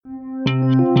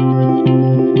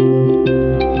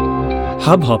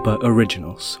Hubhopper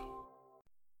Originals.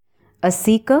 A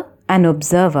seeker, an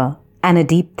observer, and a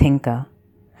deep thinker.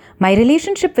 My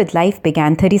relationship with life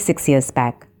began 36 years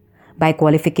back. By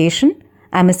qualification,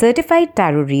 I'm a certified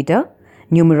tarot reader,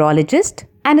 numerologist,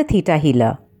 and a theta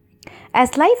healer.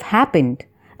 As life happened,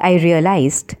 I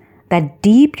realized that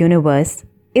deep universe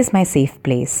is my safe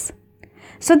place.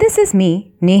 So this is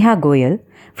me, Neha Goyal,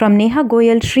 from Neha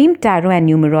Goyal Shreem Tarot and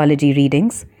Numerology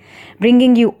Readings,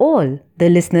 bringing you all, the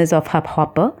listeners of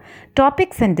Hubhopper,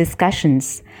 topics and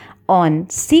discussions on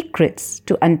secrets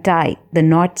to untie the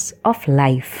knots of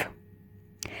life.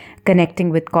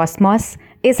 Connecting with cosmos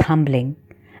is humbling,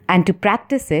 and to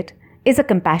practice it is a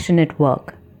compassionate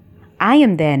work. I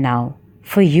am there now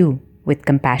for you with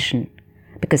compassion,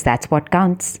 because that's what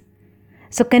counts.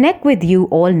 So connect with you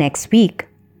all next week.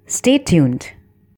 Stay tuned.